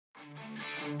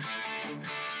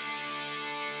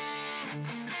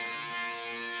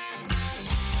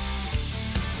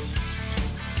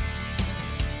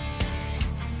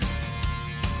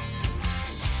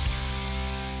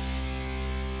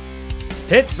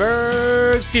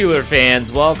Pittsburgh Steelers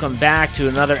fans, welcome back to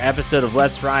another episode of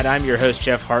Let's Ride. I'm your host,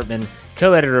 Jeff Hartman,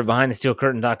 co-editor of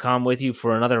BehindTheSteelCurtain.com, with you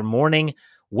for another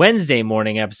Wednesday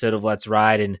morning episode of Let's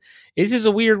Ride. And this is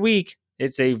a weird week.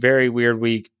 It's a very weird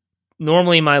week.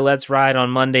 Normally, my Let's Ride on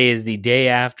Monday is the day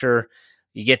after.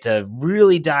 You get to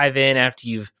really dive in after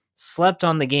you've slept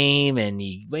on the game, and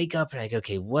you wake up and like,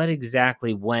 okay, what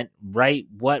exactly went right?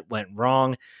 What went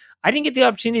wrong? I didn't get the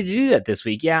opportunity to do that this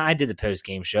week. Yeah, I did the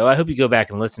post-game show. I hope you go back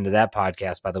and listen to that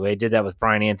podcast, by the way. I did that with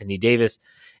Brian Anthony Davis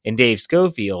and Dave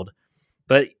Schofield.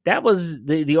 But that was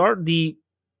the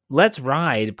Let's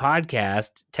Ride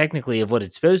podcast, technically, of what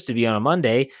it's supposed to be on a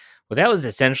Monday. Well, that was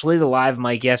essentially the live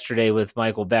mic yesterday with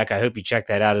Michael Beck. I hope you check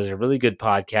that out. It was a really good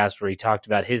podcast where he talked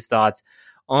about his thoughts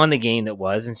on the game that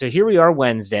was. And so here we are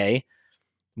Wednesday.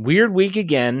 Weird week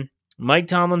again. Mike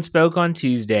Tomlin spoke on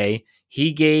Tuesday.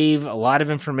 He gave a lot of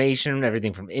information,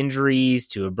 everything from injuries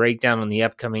to a breakdown on the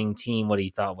upcoming team, what he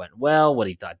thought went well, what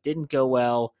he thought didn't go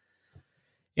well,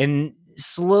 and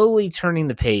slowly turning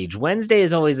the page. Wednesday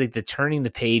is always like the turning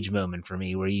the page moment for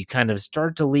me, where you kind of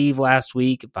start to leave last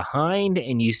week behind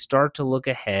and you start to look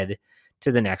ahead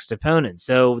to the next opponent.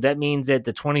 So that means that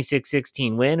the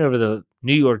 26-16 win over the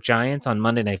New York Giants on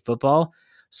Monday Night Football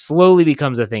slowly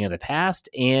becomes a thing of the past,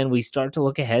 and we start to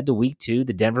look ahead to week 2,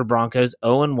 the Denver Broncos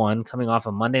 0-1, coming off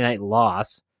a Monday night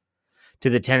loss to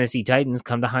the Tennessee Titans,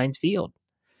 come to Heinz Field.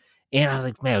 And I was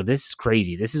like, man, this is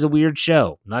crazy. This is a weird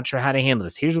show. I'm not sure how to handle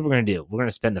this. Here's what we're going to do. We're going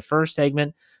to spend the first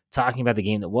segment talking about the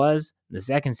game that was, the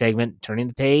second segment, turning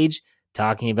the page,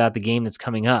 talking about the game that's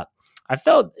coming up. I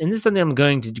felt, and this is something I'm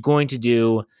going to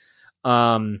do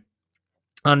on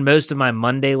most of my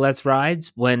Monday Let's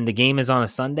Rides when the game is on a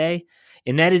Sunday.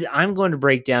 And that is, I'm going to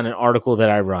break down an article that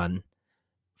I run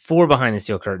for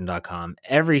BehindTheSteelCurtain.com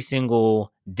every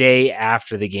single day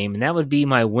after the game, and that would be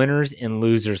my winners and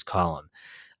losers column.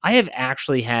 I have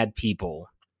actually had people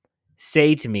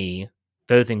say to me,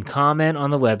 both in comment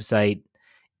on the website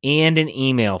and in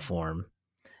email form,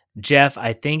 Jeff,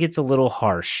 I think it's a little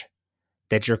harsh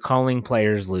that you're calling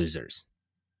players losers.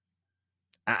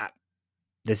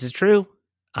 This is true.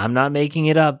 I'm not making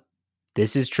it up.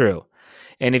 This is true.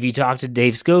 And if you talk to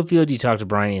Dave Schofield, you talk to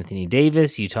Brian Anthony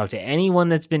Davis, you talk to anyone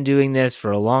that's been doing this for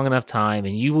a long enough time,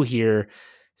 and you will hear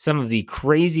some of the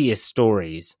craziest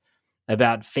stories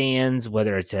about fans,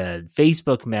 whether it's a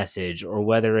Facebook message or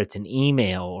whether it's an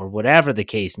email or whatever the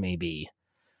case may be.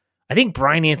 I think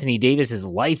Brian Anthony Davis's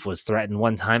life was threatened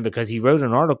one time because he wrote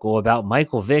an article about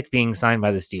Michael Vick being signed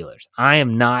by the Steelers. I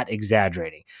am not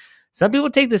exaggerating. Some people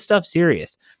take this stuff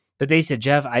serious, but they said,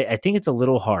 Jeff, I think it's a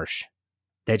little harsh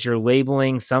that you're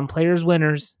labeling some players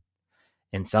winners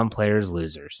and some players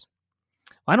losers.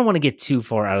 I don't want to get too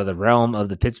far out of the realm of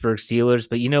the Pittsburgh Steelers,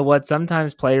 but you know what?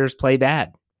 Sometimes players play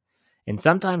bad, and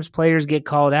sometimes players get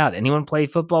called out. Anyone play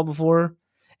football before?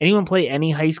 Anyone play any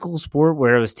high school sport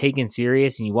where it was taken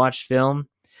serious and you watched film?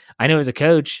 I know as a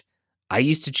coach, I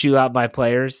used to chew out my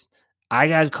players. I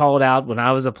got called out when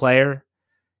I was a player.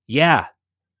 Yeah,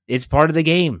 it's part of the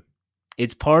game.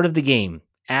 It's part of the game.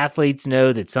 Athletes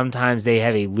know that sometimes they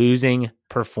have a losing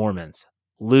performance.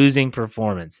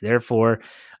 Therefore,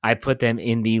 I put them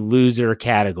in the loser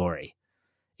category.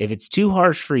 If it's too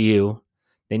harsh for you,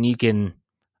 then you can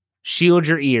shield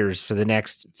your ears for the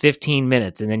next 15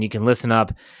 minutes, and then you can listen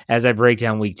up as I break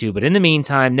down week 2. But in the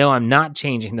meantime, no, I'm not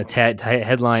changing the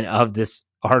headline of this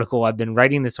article. I've been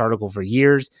writing this article for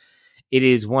years. It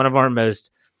is one of our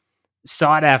most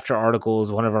sought after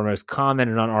articles, one of our most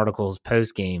commented on articles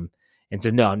post-game. And so,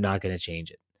 no, I'm not going to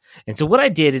change it. And so what I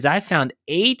did is I found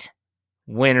 8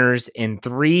 winners and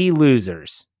 3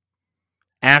 losers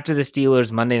after the Steelers'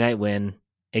 Monday night win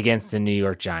against the New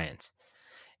York Giants.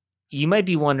 You might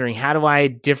be wondering, how do I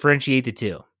differentiate the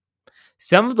two?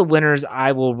 Some of the winners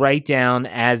I will write down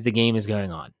as the game is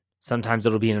going on. Sometimes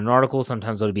it'll be in an article.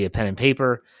 Sometimes it'll be a pen and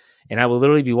paper. And I will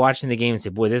literally be watching the game and say,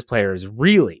 boy, this player is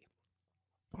really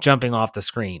jumping off the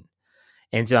screen.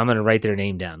 And so I'm going to write their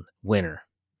name down, winner.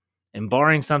 And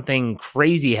barring something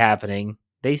crazy happening,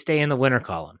 they stay in the winner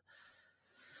column.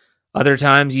 Other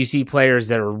times you see players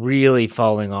that are really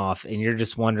falling off and you're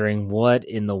just wondering what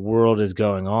in the world is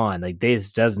going on. Like,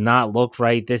 this does not look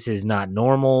right. This is not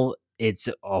normal. It's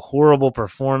a horrible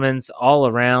performance all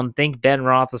around. Think Ben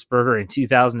Roethlisberger in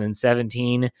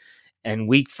 2017 and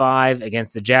week 5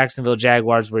 against the Jacksonville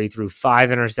Jaguars where he threw 5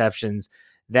 interceptions.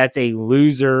 That's a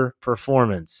loser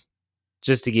performance,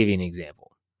 just to give you an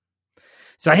example.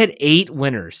 So I had 8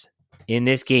 winners in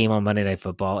this game on Monday Night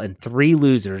Football and 3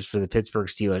 losers for the Pittsburgh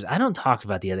Steelers. I don't talk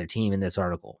about the other team in this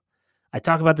article. I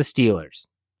talk about the Steelers.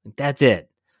 That's it.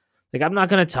 Like, I'm not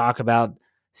going to talk about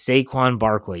Saquon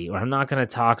Barkley, or I'm not going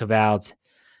to talk about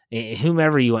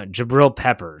whomever you want, Jabril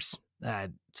Peppers.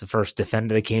 It's the first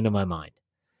defender that came to my mind.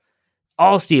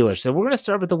 All Steelers. So we're going to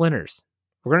start with the winners.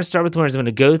 I'm going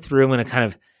to go through. I'm going to kind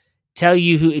of tell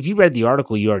you who, if you read the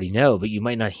article, you already know, but you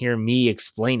might not hear me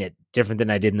explain it different than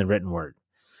I did in the written word.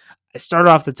 I start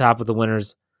off the top with the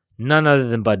winners, none other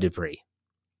than Bud Dupree.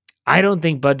 I don't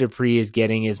think Bud Dupree is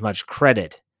getting as much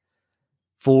credit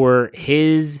for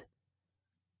his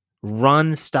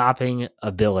run-stopping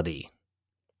ability.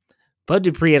 Bud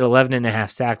Dupree had 11.5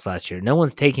 sacks last year. No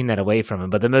one's taking that away from him,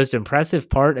 but the most impressive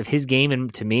part of his game,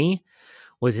 and to me,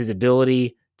 was his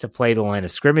ability to play the line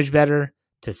of scrimmage better,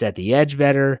 to set the edge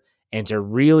better, and to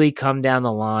really come down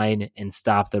the line and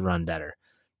stop the run better.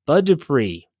 Bud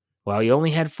Dupree, while he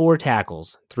only had 4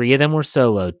 tackles, 3 of them were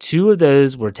solo, 2 of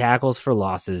those were tackles for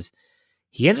losses.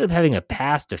 He ended up having a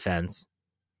pass defense,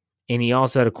 and he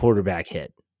also had a quarterback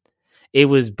hit. It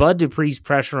was Bud Dupree's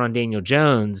pressure on Daniel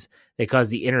Jones that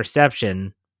caused the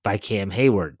interception by Cam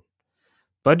Hayward.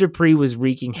 Bud Dupree was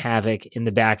wreaking havoc in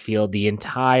the backfield the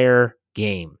entire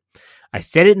game. I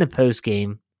said it in the post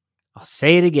game. I'll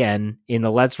say it again in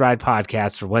the Let's Ride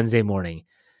podcast for Wednesday morning.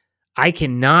 I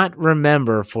cannot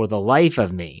remember for the life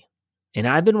of me, and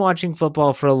I've been watching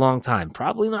football for a long time,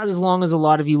 probably not as long as a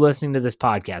lot of you listening to this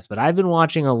podcast, but I've been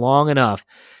watching long enough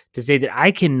to say that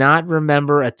I cannot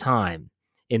remember a time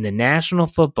in the National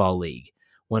Football League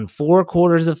when 4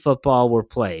 quarters of football were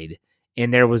played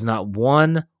and there was not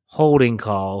one holding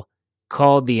call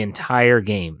called the entire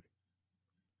game.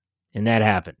 And that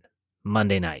happened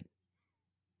Monday night.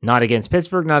 Not against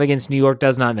Pittsburgh, not against New York,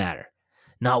 does not matter.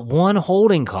 Not one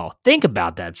holding call. Think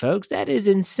about that, folks. That is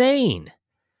insane.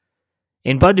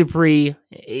 And Bud Dupree,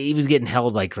 he was getting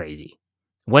held like crazy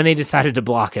when they decided to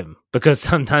block him, because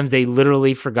sometimes they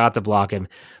literally forgot to block him.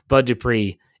 Bud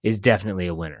Dupree is definitely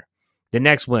a winner. The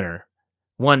next winner,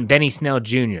 one Benny Snell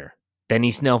Jr.,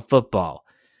 Benny Snell football.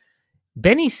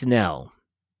 Benny Snell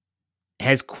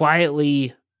has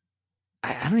quietly,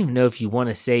 I don't even know if you want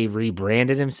to say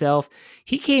rebranded himself.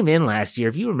 He came in last year.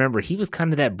 If you remember, he was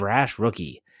kind of that brash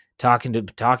rookie talking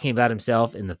about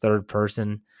himself in the third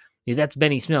person. That's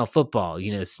Benny Snell football,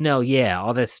 Snell, yeah,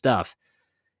 all this stuff.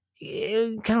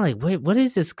 Kind of like, wait, what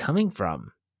is this coming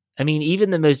from? I mean,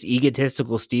 even the most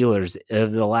egotistical Steelers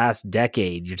of the last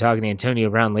decade, you're talking Antonio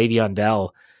Brown, Le'Veon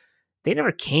Bell, they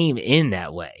never came in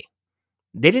that way.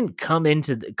 They didn't come in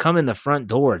the front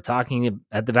door talking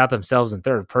about themselves in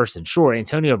third person. Sure,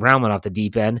 Antonio Brown went off the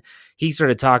deep end. He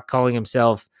started calling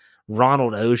himself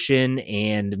Ronald Ocean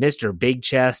and Mr. Big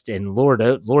Chest and Lord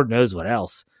knows what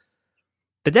else.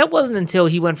 But that wasn't until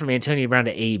he went from Antonio Brown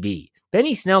to AB.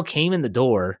 Benny Snell came in the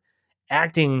door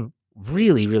acting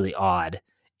really, really odd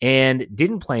and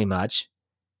didn't play much.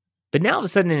 But now all of a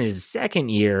sudden in his second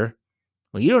year,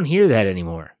 well, you don't hear that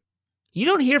anymore. You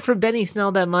don't hear from Benny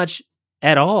Snell that much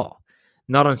at all.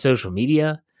 Not on social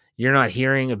media. You're not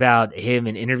hearing about him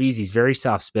in interviews. He's very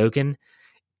soft-spoken.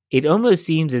 It almost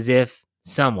seems as if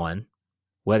someone,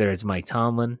 whether it's Mike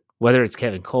Tomlin, whether it's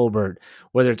Kevin Colbert,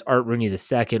 whether it's Art Rooney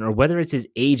II, or whether it's his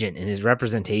agent and his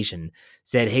representation,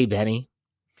 said, hey, Benny,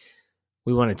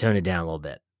 we want to tone it down a little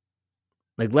bit.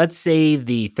 Like, let's save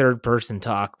the third-person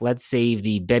talk. Let's save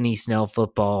the Benny Snell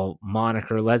football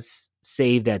moniker. Let's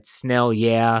save that Snell,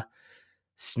 yeah,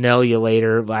 Snell you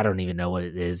later. I don't even know what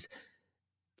it is.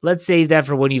 Let's save that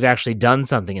for when you've actually done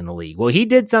something in the league. Well, he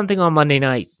did something on Monday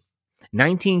night.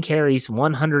 19 carries,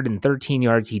 113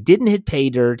 yards. He didn't hit pay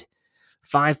dirt.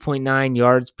 5.9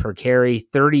 yards per carry,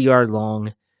 30-yard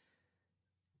long.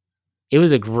 It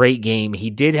was a great game. He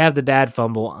did have the bad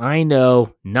fumble. I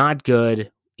know, not good.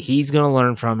 He's going to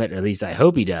learn from it, or at least I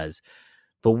hope he does.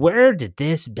 But where did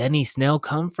this Benny Snell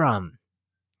come from?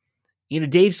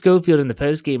 Dave Schofield in the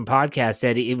postgame podcast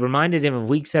said it reminded him of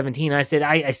Week 17. I said,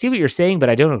 I see what you're saying, but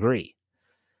I don't agree.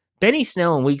 Benny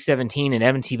Snell in Week 17 at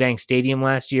M&T Bank Stadium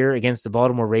last year against the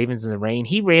Baltimore Ravens in the rain,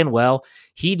 he ran well.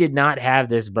 He did not have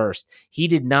this burst. He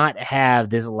did not have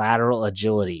this lateral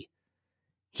agility.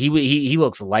 He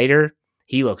looks lighter.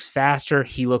 He looks faster.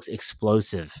 He looks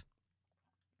explosive.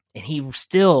 And he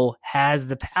still has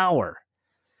the power.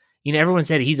 Everyone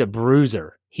said he's a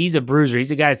bruiser. He's a bruiser.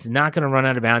 He's a guy that's not going to run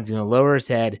out of bounds. He's going to lower his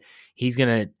head. He's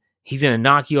going to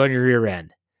knock you on your rear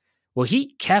end. Well,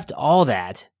 he kept all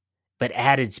that, but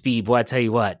added speed. Boy, I tell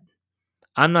you what,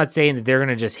 I'm not saying that they're going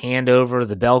to just hand over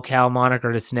the bell cow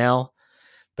moniker to Snell,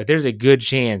 but there's a good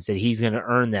chance that he's going to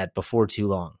earn that before too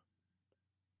long.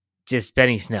 just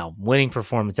Benny Snell, winning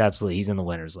performance, absolutely. He's in the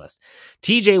winners list.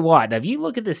 TJ Watt. Now, if you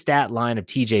look at the stat line of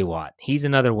TJ Watt, he's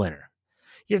another winner.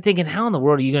 You're thinking, how in the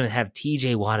world are you going to have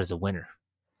TJ Watt as a winner?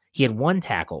 He had 1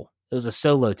 tackle. It was a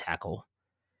solo tackle.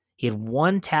 He had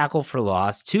 1 tackle for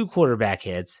loss, 2 quarterback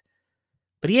hits,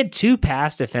 but he had 2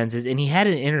 pass defenses, and he had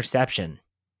an interception.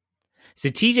 So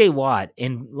TJ Watt,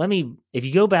 and if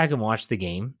you go back and watch the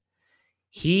game,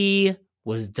 he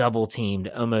was double teamed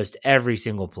almost every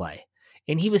single play.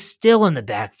 And he was still in the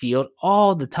backfield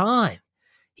all the time.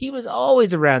 He was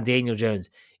always around Daniel Jones.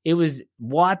 It was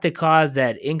Watt that caused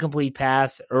that incomplete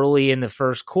pass early in the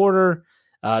first quarter.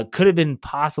 Could have been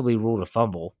possibly ruled a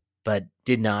fumble, but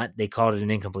did not. They called it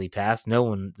an incomplete pass. The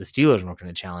Steelers weren't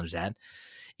going to challenge that.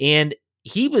 And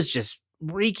he was just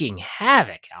wreaking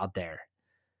havoc out there.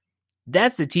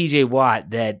 That's the TJ Watt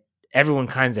that everyone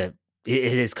kind of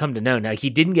it has come to know. Now, he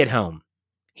didn't get home.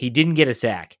 He didn't get a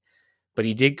sack, but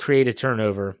he did create a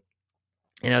turnover,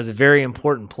 and that was a very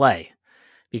important play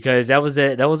because that was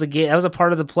a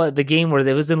part of the game where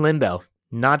it was in limbo.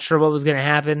 Not sure what was going to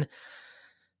happen.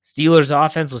 Steelers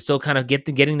offense was still kind of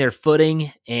getting their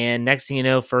footing, and next thing you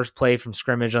know, first play from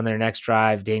scrimmage on their next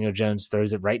drive, Daniel Jones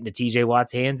throws it right into TJ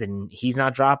Watt's hands, and he's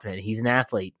not dropping it. He's an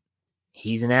athlete.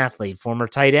 Former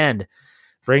tight end,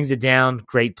 brings it down.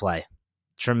 Great play.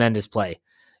 Tremendous play.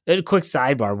 A quick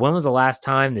sidebar. When was the last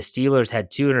time the Steelers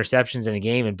had 2 interceptions in a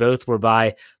game, and both were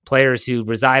by players who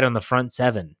reside on the front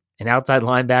 7, an outside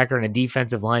linebacker and a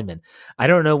defensive lineman? I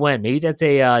don't know when. Maybe that's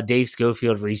a Dave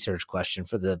Schofield research question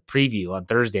for the preview on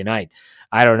Thursday night.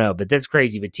 I don't know, but that's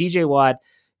crazy. But TJ Watt,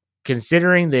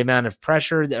 considering the amount of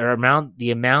pressure or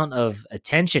the amount of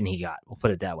attention he got, we'll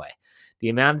put it that way, the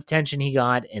amount of attention he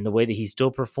got and the way that he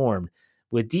still performed,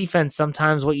 with defense,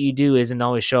 sometimes what you do isn't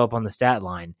always show up on the stat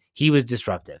line. He was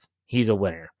disruptive. He's a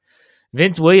winner.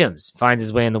 Vince Williams finds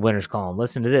his way in the winners column.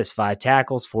 Listen to this. 5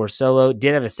 tackles, 4 solo.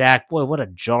 Did have a sack. Boy, what a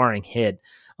jarring hit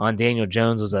on Daniel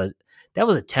Jones. That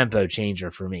was a tempo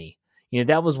changer for me.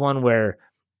 That was one where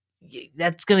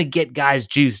that's going to get guys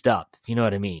juiced up, if you know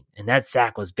what I mean. And that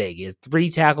sack was big. He has 3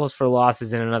 tackles for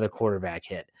losses and another quarterback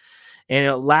hit.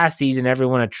 And last season,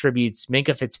 everyone attributes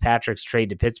Minkah Fitzpatrick's trade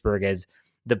to Pittsburgh as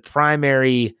the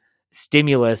primary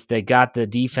stimulus that got the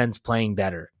defense playing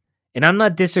better. And I'm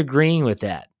not disagreeing with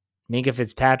that. Minkah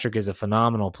Fitzpatrick is a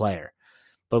phenomenal player.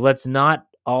 But let's not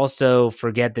also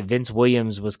forget that Vince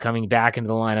Williams was coming back into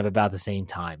the lineup about the same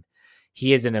time.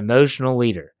 He is an emotional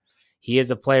leader. He is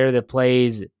a player that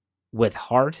plays with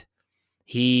heart.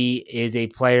 He is a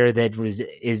player that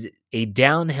is a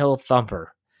downhill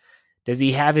thumper. Does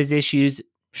he have his issues?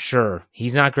 Sure.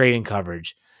 He's not great in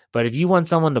coverage. But if you want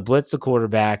someone to blitz the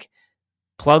quarterback,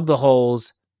 plug the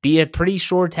holes, be a pretty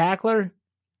sure tackler,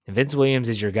 Vince Williams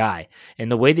is your guy.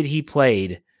 And the way that he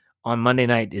played on Monday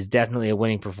night is definitely a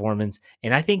winning performance.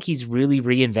 And I think he's really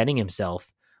reinventing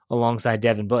himself alongside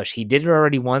Devin Bush. He did it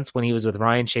already once when he was with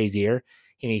Ryan Shazier,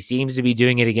 and he seems to be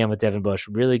doing it again with Devin Bush.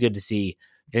 Really good to see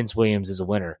Vince Williams as a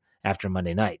winner after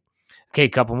Monday night. Okay, a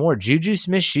couple more. Juju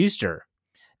Smith-Schuster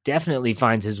definitely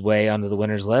finds his way onto the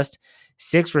winners list.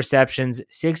 6 receptions,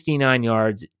 69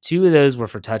 yards. 2 of those were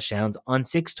for touchdowns on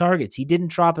 6 targets. He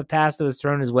didn't drop a pass that was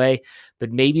thrown his way,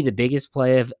 but maybe the biggest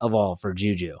play of all for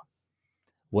Juju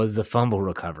was the fumble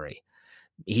recovery.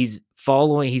 He's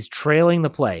trailing the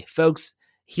play. Folks,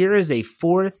 here is a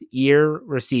 4th-year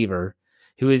receiver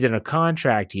who is in a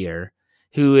contract year,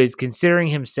 who is considering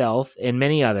himself, and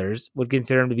many others would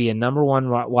consider him to be a number 1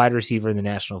 wide receiver in the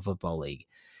National Football League.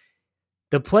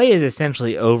 The play is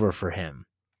essentially over for him,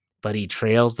 but he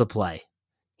trails the play.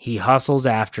 He hustles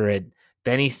after it.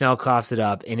 Benny Snell coughs it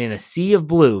up, and in a sea of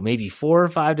blue, maybe 4 or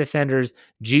 5 defenders,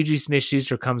 Juju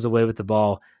Smith-Schuster comes away with the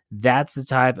ball. That's the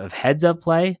type of heads-up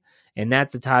play, and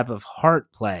that's the type of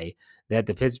heart play that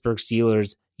the Pittsburgh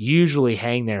Steelers usually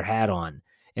hang their hat on.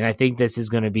 And I think this is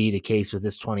going to be the case with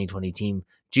this 2020 team.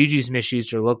 Juju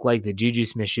Smith-Schuster looked like the Juju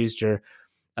Smith-Schuster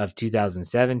of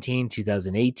 2017,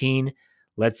 2018.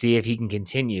 Let's see if he can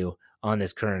continue on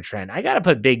this current trend. I got to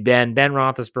put Big Ben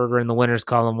Roethlisberger in the winners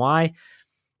column. Why?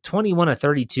 21 of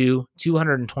 32,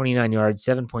 229 yards,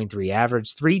 7.3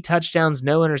 average, 3 touchdowns,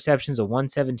 no interceptions, a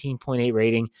 117.8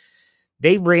 rating.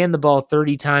 They ran the ball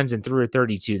 30 times and threw it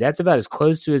 32. That's about as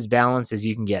close to his balance as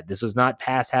you can get. This was not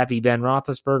pass-happy Ben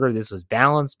Roethlisberger. This was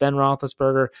balanced Ben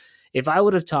Roethlisberger. If I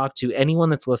would have talked to anyone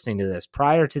that's listening to this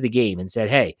prior to the game and said,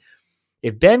 hey,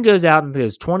 if Ben goes out and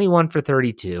goes 21 for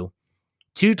 32,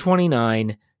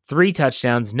 229, 3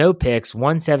 touchdowns, no picks,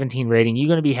 117 rating, you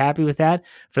going to be happy with that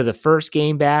for the first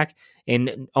game back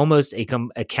in almost a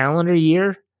calendar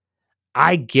year?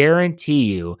 I guarantee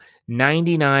you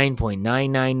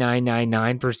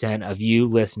 99.99999% of you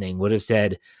listening would have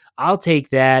said, I'll take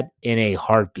that in a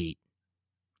heartbeat.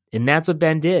 And that's what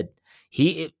Ben did.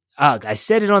 I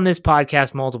said it on this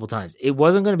podcast multiple times. It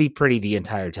wasn't going to be pretty the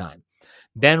entire time.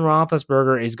 Ben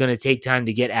Roethlisberger is going to take time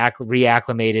to get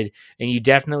reacclimated, and you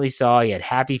definitely saw he had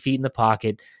happy feet in the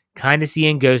pocket, kind of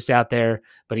seeing ghosts out there,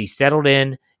 but he settled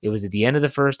in. It was at the end of the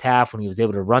first half when he was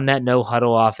able to run that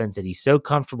no-huddle offense that he's so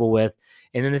comfortable with,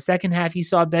 and in the second half, you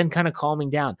saw Ben kind of calming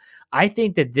down. I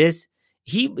think that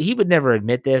he would never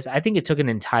admit this. I think it took an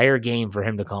entire game for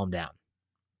him to calm down.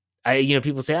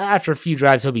 People say after a few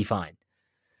drives, he'll be fine.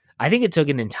 I think it took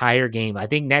an entire game. I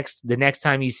think the next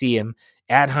time you see him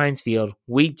at Heinz Field,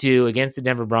 week 2 against the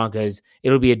Denver Broncos,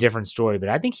 it'll be a different story. But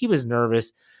I think he was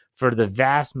nervous for the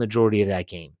vast majority of that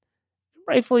game.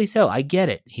 Rightfully so. I get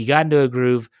it. He got into a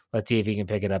groove. Let's see if he can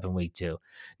pick it up in week 2.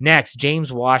 Next,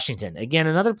 James Washington. Again,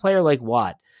 another player like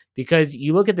Watt. Because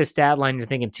you look at the stat line, you're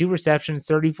thinking 2 receptions,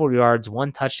 34 yards,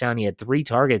 1 touchdown. He had 3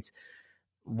 targets.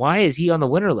 Why is he on the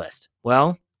winner list?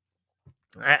 Well,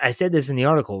 I said this in the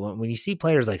article. When you see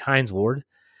players like Hines Ward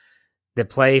that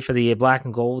play for the black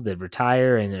and gold, that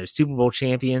retire and are Super Bowl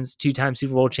champions, 2-time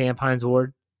Super Bowl champ Hines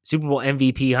Ward, Super Bowl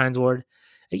MVP Hines Ward,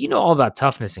 you know all about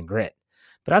toughness and grit.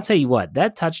 But I'll tell you what,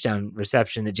 that touchdown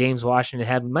reception that James Washington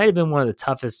had might have been one of the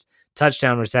toughest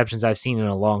touchdown receptions I've seen in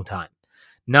a long time.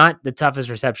 Not the toughest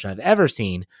reception I've ever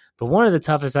seen, but one of the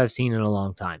toughest I've seen in a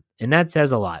long time. And that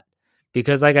says a lot.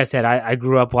 Because like I said, I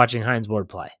grew up watching Hines Ward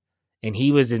play. And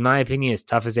he was, in my opinion, as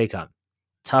tough as they come.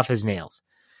 Tough as nails.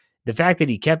 The fact that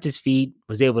he kept his feet,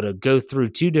 was able to go through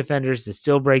 2 defenders to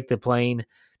still break the plane,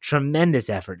 tremendous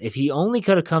effort. If he only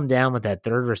could have come down with that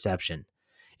 3rd reception,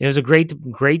 it was a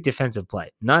great defensive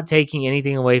play. Not taking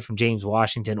anything away from James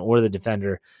Washington or the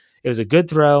defender. It was a good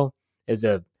throw. It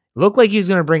looked like he was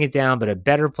going to bring it down, but a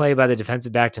better play by the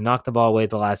defensive back to knock the ball away at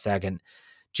the last second.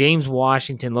 James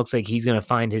Washington looks like he's going to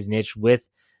find his niche with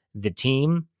the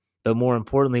team, but more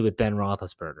importantly with Ben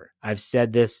Roethlisberger. I've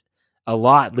said this a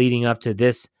lot leading up to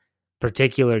this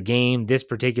particular game, this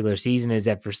particular season, is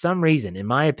that for some reason, in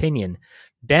my opinion,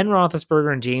 Ben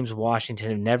Roethlisberger and James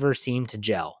Washington have never seemed to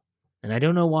gel. And I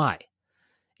don't know why.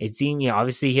 It seemed,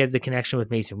 obviously he has the connection with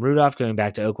Mason Rudolph going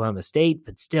back to Oklahoma State,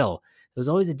 but still, there was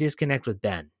always a disconnect with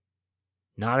Ben.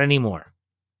 Not anymore.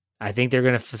 I think they're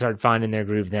going to start finding their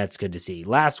groove, and that's good to see.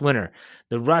 Last winner,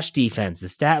 the rush defense, the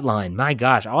stat line. My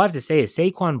gosh, all I have to say is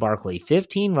Saquon Barkley,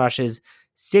 15 rushes,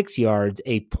 6 yards,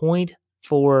 a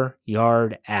 0.4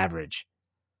 yard average.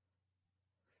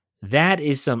 That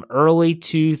is some early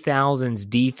 2000s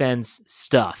defense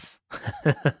stuff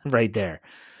right there.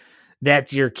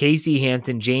 That's your Casey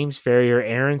Hampton, James Farrior,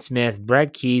 Aaron Smith,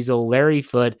 Brett Kiesel, Larry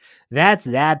Foote. That's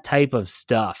that type of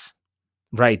stuff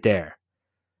right there.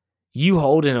 You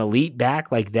hold an elite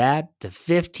back like that to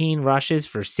 15 rushes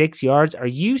for 6 yards. Are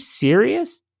you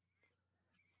serious?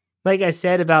 Like I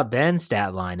said about Ben's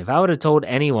stat line, if I would have told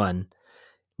anyone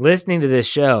listening to this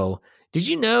show, did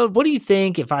you know, what do you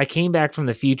think if I came back from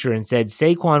the future and said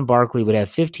Saquon Barkley would have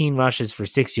 15 rushes for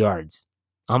 6 yards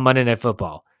on Monday Night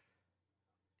Football?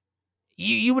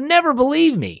 You would never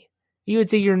believe me. You would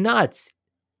say you're nuts.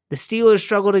 The Steelers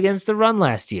struggled against the run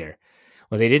last year.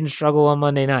 Well, they didn't struggle on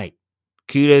Monday night.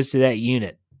 Kudos to that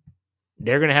unit.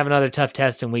 They're going to have another tough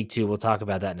test in week 2. We'll talk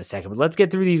about that in a second. But let's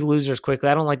get through these losers quickly.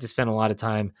 I don't like to spend a lot of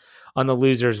time on the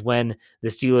losers when the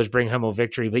Steelers bring home a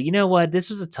victory. But you know what? This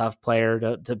was a tough player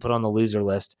to put on the loser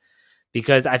list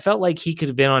because I felt like he could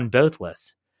have been on both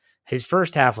lists. His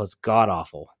first half was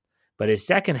god-awful. But his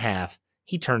second half,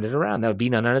 he turned it around. That would be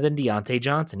none other than Deontay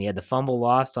Johnson. He had the fumble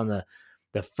lost on the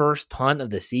first punt of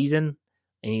the season,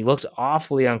 and he looked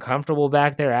awfully uncomfortable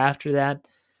back there after that.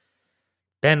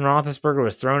 Ben Roethlisberger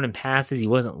was throwing in passes. He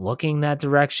wasn't looking that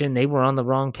direction. They were on the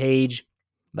wrong page.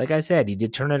 Like I said, he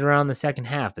did turn it around in the second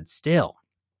half, but still,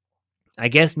 I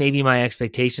guess maybe my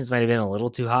expectations might have been a little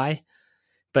too high,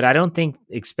 but I don't think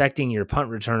expecting your punt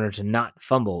returner to not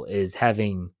fumble is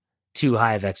having too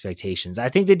high of expectations. I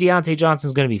think that Deontay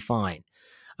Johnson's going to be fine.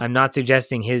 I'm not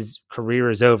suggesting his career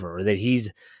is over or that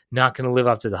he's not going to live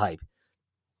up to the hype.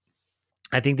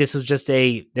 I think this was just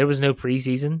there was no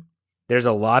preseason. There's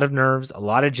a lot of nerves, a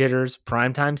lot of jitters,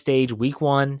 primetime stage, week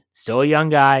 1, still a young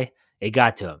guy. It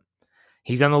got to him.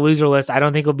 He's on the loser list. I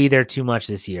don't think he'll be there too much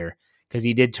this year because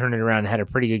he did turn it around and had a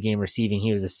pretty good game receiving.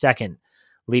 He was the second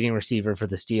leading receiver for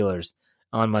the Steelers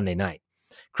on Monday night.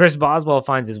 Chris Boswell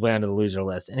finds his way onto the loser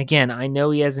list. And again, I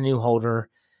know he has a new holder.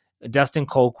 Dustin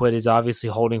Colquitt is obviously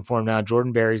holding for him now.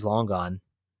 Jordan Berry's long gone.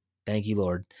 Thank you,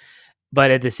 Lord.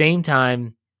 But at the same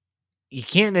time, you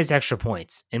can't miss extra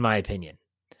points, in my opinion.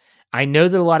 I know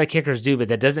that a lot of kickers do, but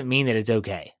that doesn't mean that it's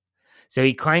okay. So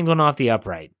he clanged one off the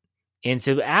upright. And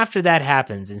so after that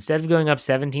happens, instead of going up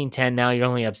 17-10, now you're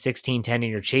only up 16-10 and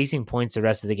you're chasing points the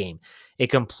rest of the game.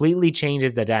 It completely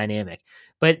changes the dynamic.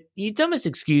 But it's almost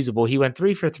excusable. He went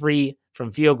 3 for 3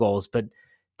 from field goals, but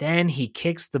then he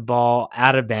kicks the ball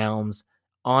out of bounds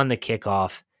on the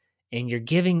kickoff. And you're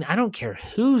giving, I don't care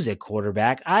who's at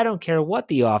quarterback, I don't care what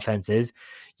the offense is,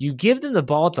 you give them the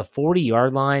ball at the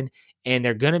 40-yard line, and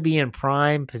they're going to be in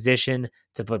prime position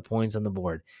to put points on the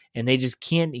board. And they just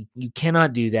can't, you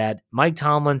cannot do that. Mike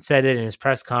Tomlin said it in his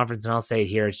press conference, and I'll say it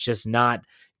here, it's just not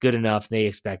good enough. They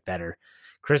expect better.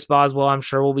 Chris Boswell, I'm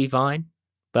sure, will be fine.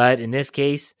 But in this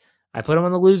case, I put him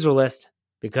on the loser list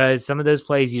because some of those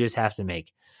plays you just have to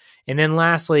make. And then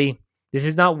lastly, this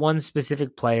is not one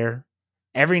specific player.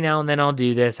 Every now and then I'll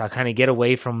do this. I'll kind of get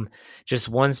away from just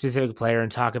one specific player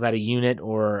and talk about a unit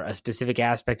or a specific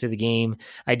aspect of the game.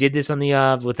 I did this on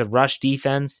the with the rush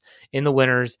defense in the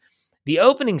winners. The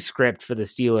opening script for the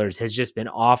Steelers has just been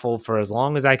awful for as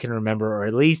long as I can remember, or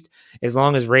at least as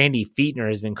long as Randy Fichtner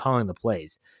has been calling the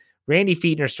plays. Randy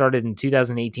Fichtner started in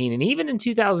 2018, and even in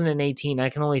 2018, I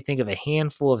can only think of a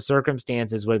handful of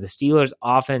circumstances where the Steelers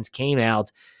offense came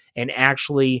out and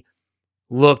actually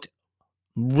looked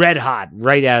red hot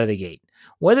right out of the gate.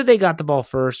 Whether they got the ball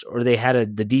first or they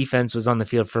had the defense was on the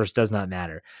field first does not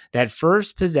matter. That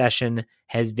first possession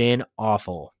has been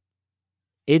awful.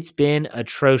 It's been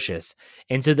atrocious.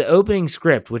 And so the opening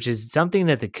script, which is something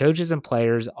that the coaches and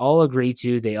players all agree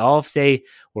to, they all say,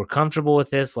 we're comfortable with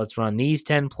this. Let's run these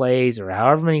 10 plays or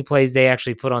however many plays they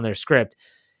actually put on their script.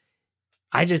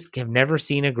 I just have never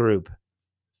seen a group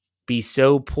be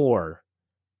so poor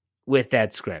with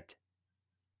that script.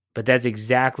 But that's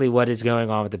exactly what is going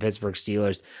on with the Pittsburgh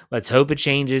Steelers. Let's hope it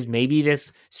changes. Maybe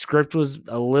this script was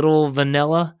a little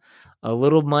vanilla, a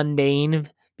little mundane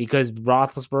because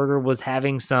Roethlisberger was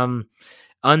having some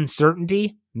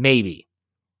uncertainty. Maybe.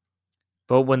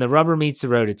 But when the rubber meets the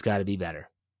road, it's got to be better.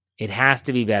 It has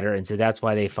to be better. And so that's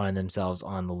why they find themselves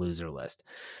on the loser list.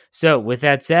 So with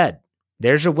that said,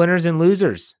 there's your winners and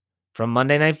losers from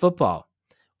Monday Night Football.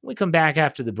 When we come back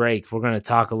after the break, we're going to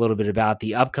talk a little bit about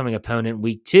the upcoming opponent,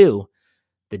 week 2.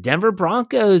 The Denver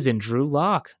Broncos and Drew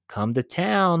Lock come to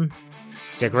town.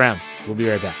 Stick around. We'll be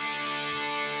right back.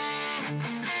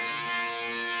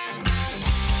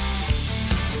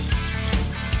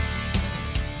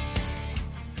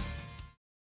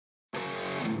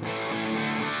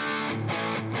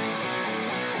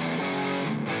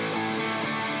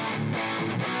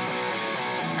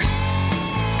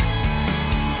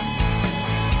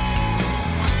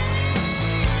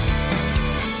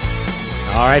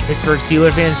 All right, Pittsburgh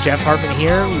Steelers fans, Jeff Hartman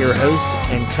here, your host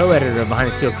and co-editor of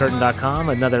BehindTheSteelCurtain.com.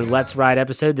 Another Let's Ride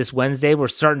episode this Wednesday. We're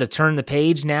starting to turn the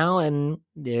page now, and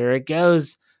there it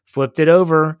goes. Flipped it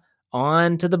over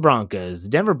on to the Broncos. The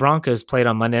Denver Broncos played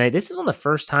on Monday night. This is one of the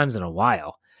first times in a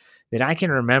while that I can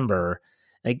remember,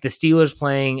 like the Steelers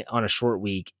playing on a short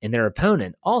week and their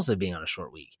opponent also being on a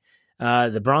short week.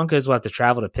 The Broncos will have to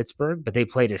travel to Pittsburgh, but they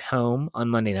played at home on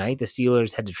Monday night. The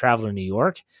Steelers had to travel to New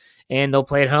York, and they'll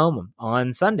play at home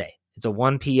on Sunday. It's a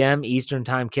 1 p.m. Eastern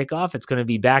time kickoff. It's going to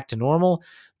be back to normal,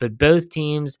 but both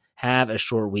teams have a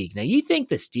short week. Now, you think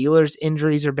the Steelers'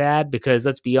 injuries are bad because,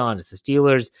 let's be honest, the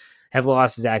Steelers have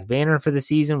lost Zach Banner for the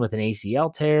season with an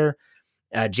ACL tear,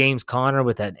 James Conner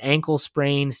with an ankle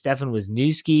sprain, Stefan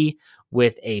Wisniewski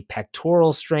with a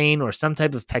pectoral strain or some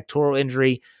type of pectoral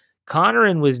injury. Conner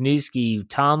and Wisniewski,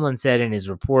 Tomlin said in his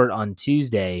report on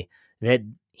Tuesday that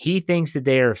he thinks that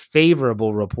they are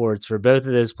favorable reports for both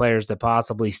of those players to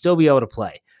possibly still be able to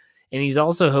play. And he's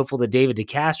also hopeful that David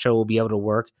DeCastro will be able to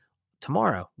work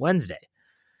tomorrow, Wednesday.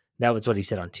 That was what he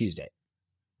said on Tuesday.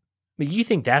 But you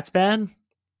think that's bad?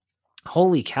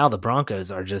 Holy cow, the Broncos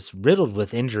are just riddled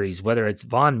with injuries, whether it's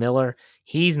Von Miller,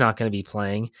 he's not going to be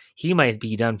playing. He might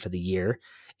be done for the year.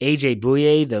 A.J.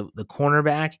 Bouye, the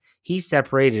cornerback, he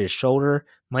separated his shoulder,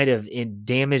 might have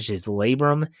damaged his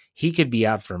labrum. He could be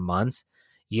out for months.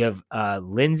 You have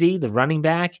Lindsey, the running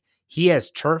back. He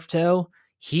has turf toe.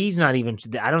 He's not even,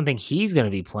 I don't think he's going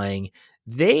to be playing.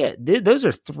 Those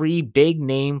are 3 big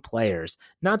name players,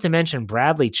 not to mention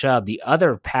Bradley Chubb, the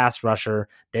other pass rusher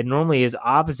that normally is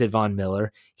opposite Von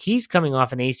Miller. He's coming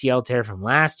off an ACL tear from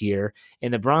last year,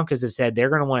 and the Broncos have said they're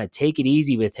going to want to take it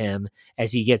easy with him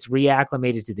as he gets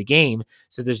reacclimated to the game.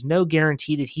 So there's no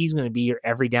guarantee that he's going to be your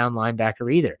every down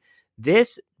linebacker either.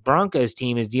 This Broncos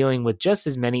team is dealing with just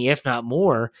as many, if not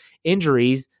more,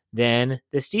 injuries than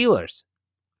the Steelers.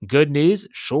 Good news,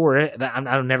 sure.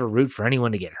 I'll never root for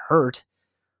anyone to get hurt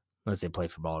unless they play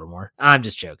for Baltimore. I'm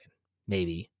just joking.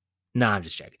 Maybe. No, I'm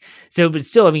just joking. So, but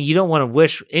still, I mean, you don't want to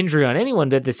wish injury on anyone,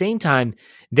 but at the same time,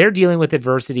 they're dealing with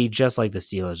adversity just like the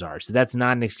Steelers are. So that's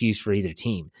not an excuse for either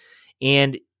team.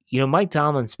 And, Mike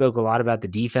Tomlin spoke a lot about the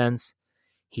defense.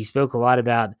 He spoke a lot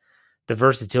about the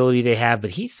versatility they have, but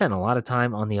he spent a lot of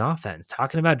time on the offense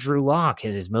talking about Drew Lock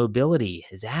and his mobility,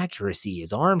 his accuracy,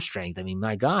 his arm strength. I mean,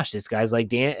 my gosh, this guy's like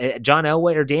John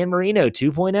Elway or Dan Marino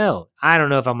 2.0. I don't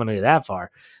know if I'm going to go that far,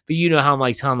 but you know how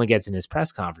Mike Tomlin gets in his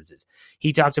press conferences.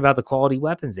 He talked about the quality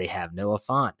weapons they have, Noah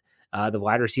Fant, the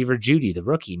wide receiver Judy, the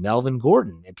rookie, Melvin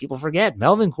Gordon. And people forget,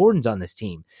 Melvin Gordon's on this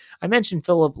team. I mentioned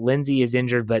Philip Lindsay is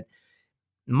injured, but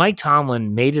Mike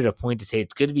Tomlin made it a point to say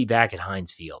it's good to be back at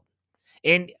Heinz Field.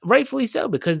 And rightfully so,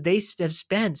 because they have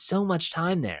spent so much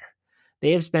time there.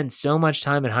 They have spent so much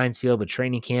time at Heinz Field with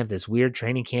training camp, this weird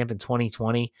training camp in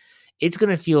 2020. It's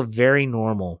going to feel very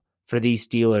normal for these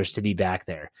Steelers to be back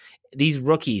there. These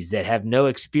rookies that have no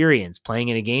experience playing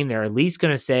in a game, they're at least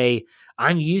going to say,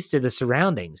 I'm used to the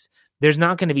surroundings. There's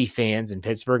not going to be fans in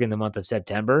Pittsburgh in the month of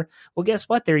September. Well, guess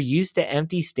what? They're used to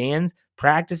empty stands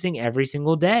practicing every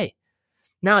single day.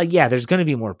 Now, yeah, there's going to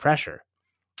be more pressure.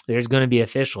 There's going to be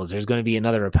officials. There's going to be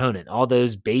another opponent. All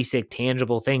those basic,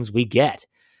 tangible things we get.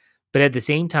 But at the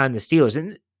same time, the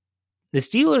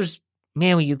Steelers,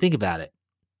 man, when you think about it,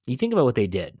 you think about what they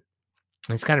did.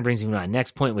 And this kind of brings me to my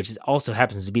next point, which also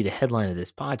happens to be the headline of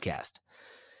this podcast,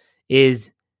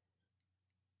 is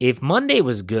if Monday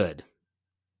was good,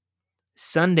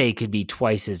 Sunday could be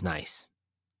twice as nice.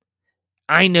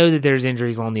 I know that there's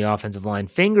injuries on the offensive line.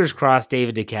 Fingers crossed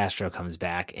David DeCastro comes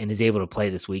back and is able to play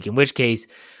this week, in which case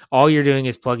all you're doing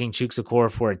is plugging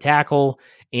Chukwuekoror for a tackle,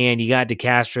 and you got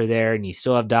DeCastro there, and you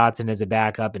still have Dotson as a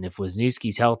backup, and if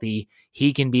Wisniewski's healthy,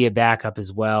 he can be a backup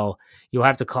as well. You'll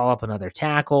have to call up another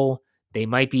tackle. They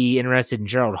might be interested in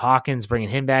Gerald Hawkins, bringing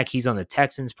him back. He's on the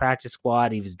Texans practice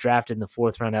squad. He was drafted in the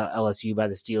 4th round at LSU by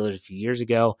the Steelers a few years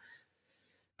ago.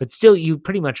 But still, you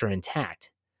pretty much are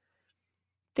intact.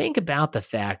 Think about the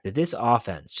fact that this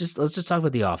offense, let's just talk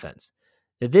about the offense,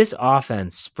 that this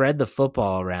offense spread the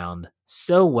football around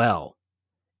so well,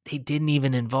 they didn't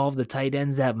even involve the tight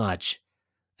ends that much.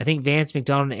 I think Vance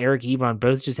McDonald and Eric Ebron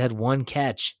both just had one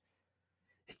catch.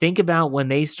 Think about when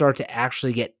they start to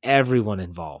actually get everyone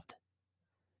involved.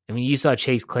 I mean, you saw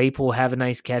Chase Claypool have a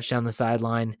nice catch down the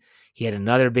sideline. He had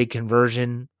another big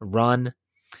conversion run.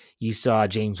 You saw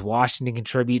James Washington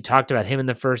contribute. Talked about him in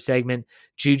the first segment.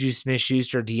 Juju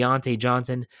Smith-Schuster, Deontay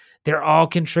Johnson. They're all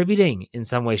contributing in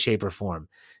some way, shape, or form.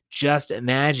 Just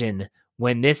imagine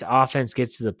when this offense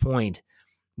gets to the point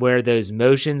where those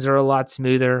motions are a lot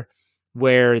smoother,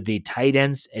 where the tight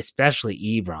ends, especially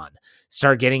Ebron,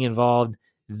 start getting involved.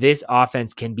 This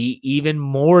offense can be even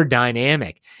more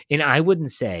dynamic. And I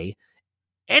wouldn't say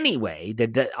anyway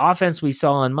that the offense we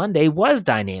saw on Monday was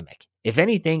dynamic. If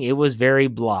anything, it was very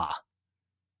blah.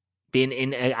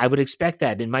 I would expect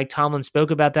that. And Mike Tomlin spoke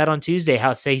about that on Tuesday,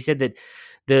 he said that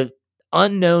the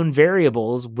unknown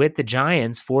variables with the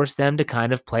Giants forced them to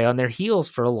kind of play on their heels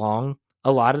for a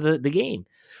lot of the game.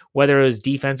 Whether it was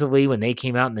defensively when they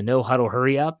came out in the no-huddle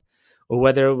hurry-up, or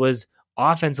whether it was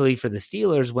offensively for the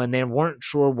Steelers when they weren't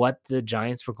sure what the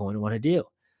Giants were going to want to do.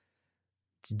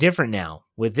 It's different now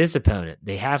with this opponent.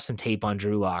 They have some tape on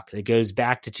Drew Lock that goes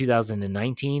back to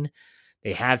 2019.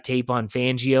 They have tape on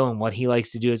Fangio and what he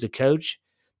likes to do as a coach.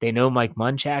 They know Mike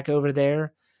Munchak over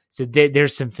there. So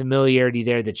there's some familiarity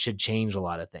there that should change a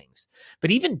lot of things. But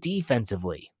even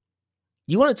defensively,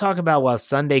 you want to talk about while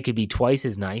Sunday could be twice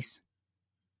as nice?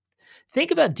 Think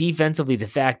about defensively the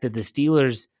fact that the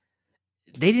Steelers,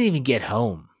 they didn't even get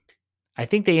home. I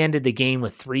think they ended the game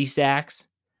with 3 sacks.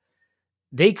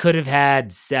 They could have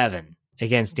had 7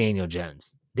 against Daniel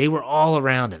Jones. They were all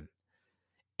around him.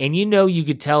 And you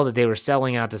could tell that they were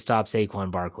selling out to stop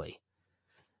Saquon Barkley.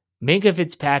 Minkah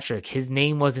Fitzpatrick, his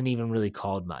name wasn't even really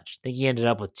called much. I think he ended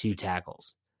up with 2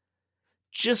 tackles.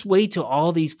 Just wait till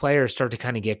all these players start to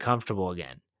kind of get comfortable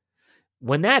again.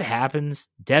 When that happens,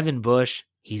 Devin Bush,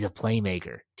 he's a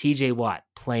playmaker. TJ Watt,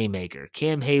 playmaker.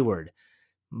 Cam Hayward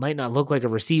might not look like a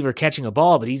receiver catching a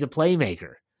ball, but he's a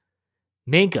playmaker.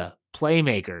 Minkah,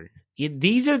 playmaker.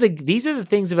 These are the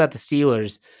things about the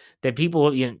Steelers that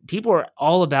people are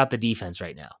all about the defense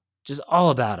right now. Just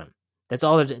all about them. That's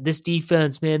all. This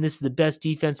defense, man, this is the best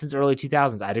defense since the early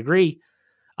 2000s.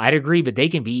 I'd agree, but they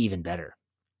can be even better.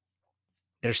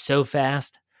 They're so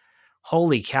fast.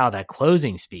 Holy cow, that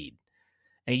closing speed.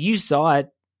 And you saw it.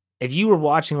 If you were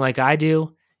watching like I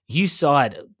do, you saw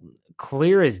it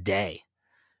clear as day.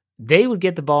 They would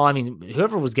get the ball. I mean,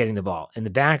 whoever was getting the ball in the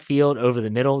backfield, over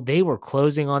the middle, they were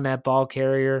closing on that ball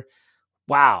carrier.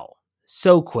 Wow.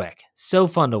 So quick, so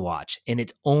fun to watch. And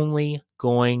it's only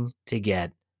going to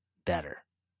get better.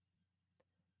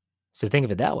 So think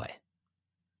of it that way.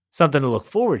 Something to look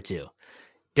forward to.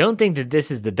 Don't think that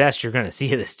this is the best you're going to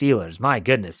see of the Steelers. My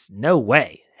goodness. No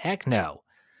way. Heck no.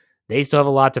 They still have a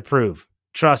lot to prove.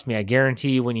 Trust me, I guarantee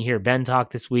you when you hear Ben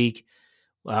talk this week,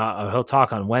 or he'll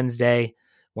talk on Wednesday,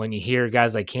 when you hear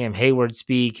guys like Cam Hayward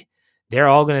speak, they're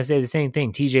all going to say the same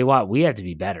thing. TJ Watt, we have to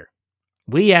be better.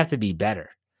 We have to be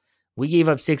better. We gave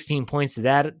up 16 points to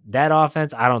that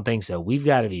offense. I don't think so. We've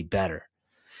got to be better.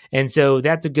 And so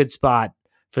that's a good spot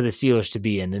for the Steelers to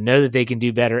be in, to know that they can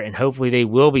do better, and hopefully they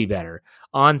will be better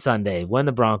on Sunday when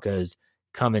the Broncos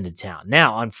come into town.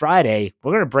 Now, on Friday,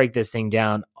 we're going to break this thing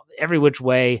down every which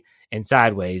way and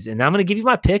sideways, and I'm going to give you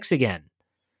my picks again.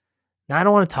 Now, I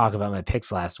don't want to talk about my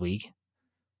picks last week.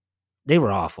 They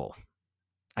were awful.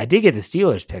 I did get the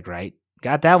Steelers pick right.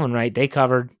 Got that one right. They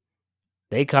covered,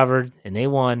 and they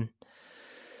won.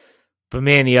 But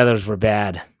man, the others were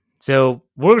bad. So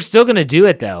we're still going to do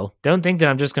it, though. Don't think that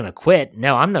I'm just going to quit.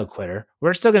 No, I'm no quitter.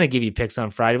 We're still going to give you picks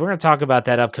on Friday. We're going to talk about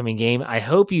that upcoming game. I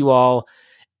hope you all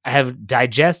have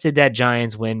digested that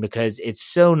Giants win, because it's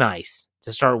so nice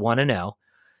to start 1-0.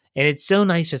 And it's so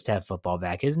nice just to have football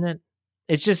back, isn't it?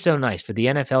 It's just so nice for the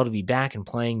NFL to be back and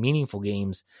playing meaningful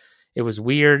games. It was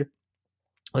weird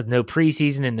with no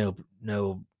preseason and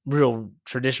no real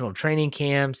traditional training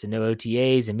camps and no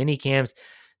OTAs and mini camps.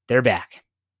 They're back.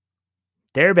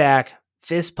 They're back.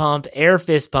 Fist pump, air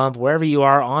fist pump, wherever you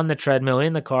are, on the treadmill,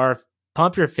 in the car,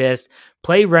 pump your fist,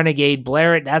 play Renegade,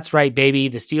 blare it. That's right, baby.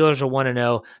 The Steelers are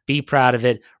 1-0. Be proud of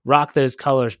it. Rock those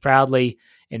colors proudly,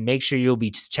 and make sure you'll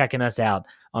be checking us out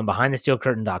on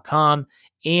BehindTheSteelCurtain.com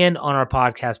and on our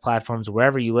podcast platforms,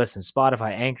 wherever you listen,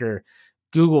 Spotify, Anchor,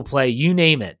 Google Play, you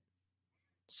name it.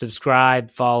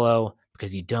 Subscribe, follow,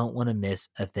 because you don't want to miss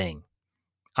a thing.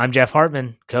 I'm Jeff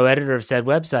Hartman, co-editor of said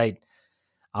website.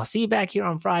 I'll see you back here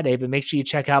on Friday, but make sure you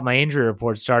check out my injury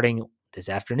report starting this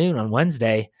afternoon on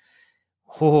Wednesday.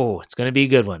 Oh, it's going to be a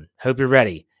good one. Hope you're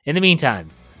ready. In the meantime,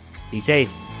 be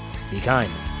safe, be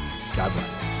kind. God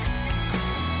bless.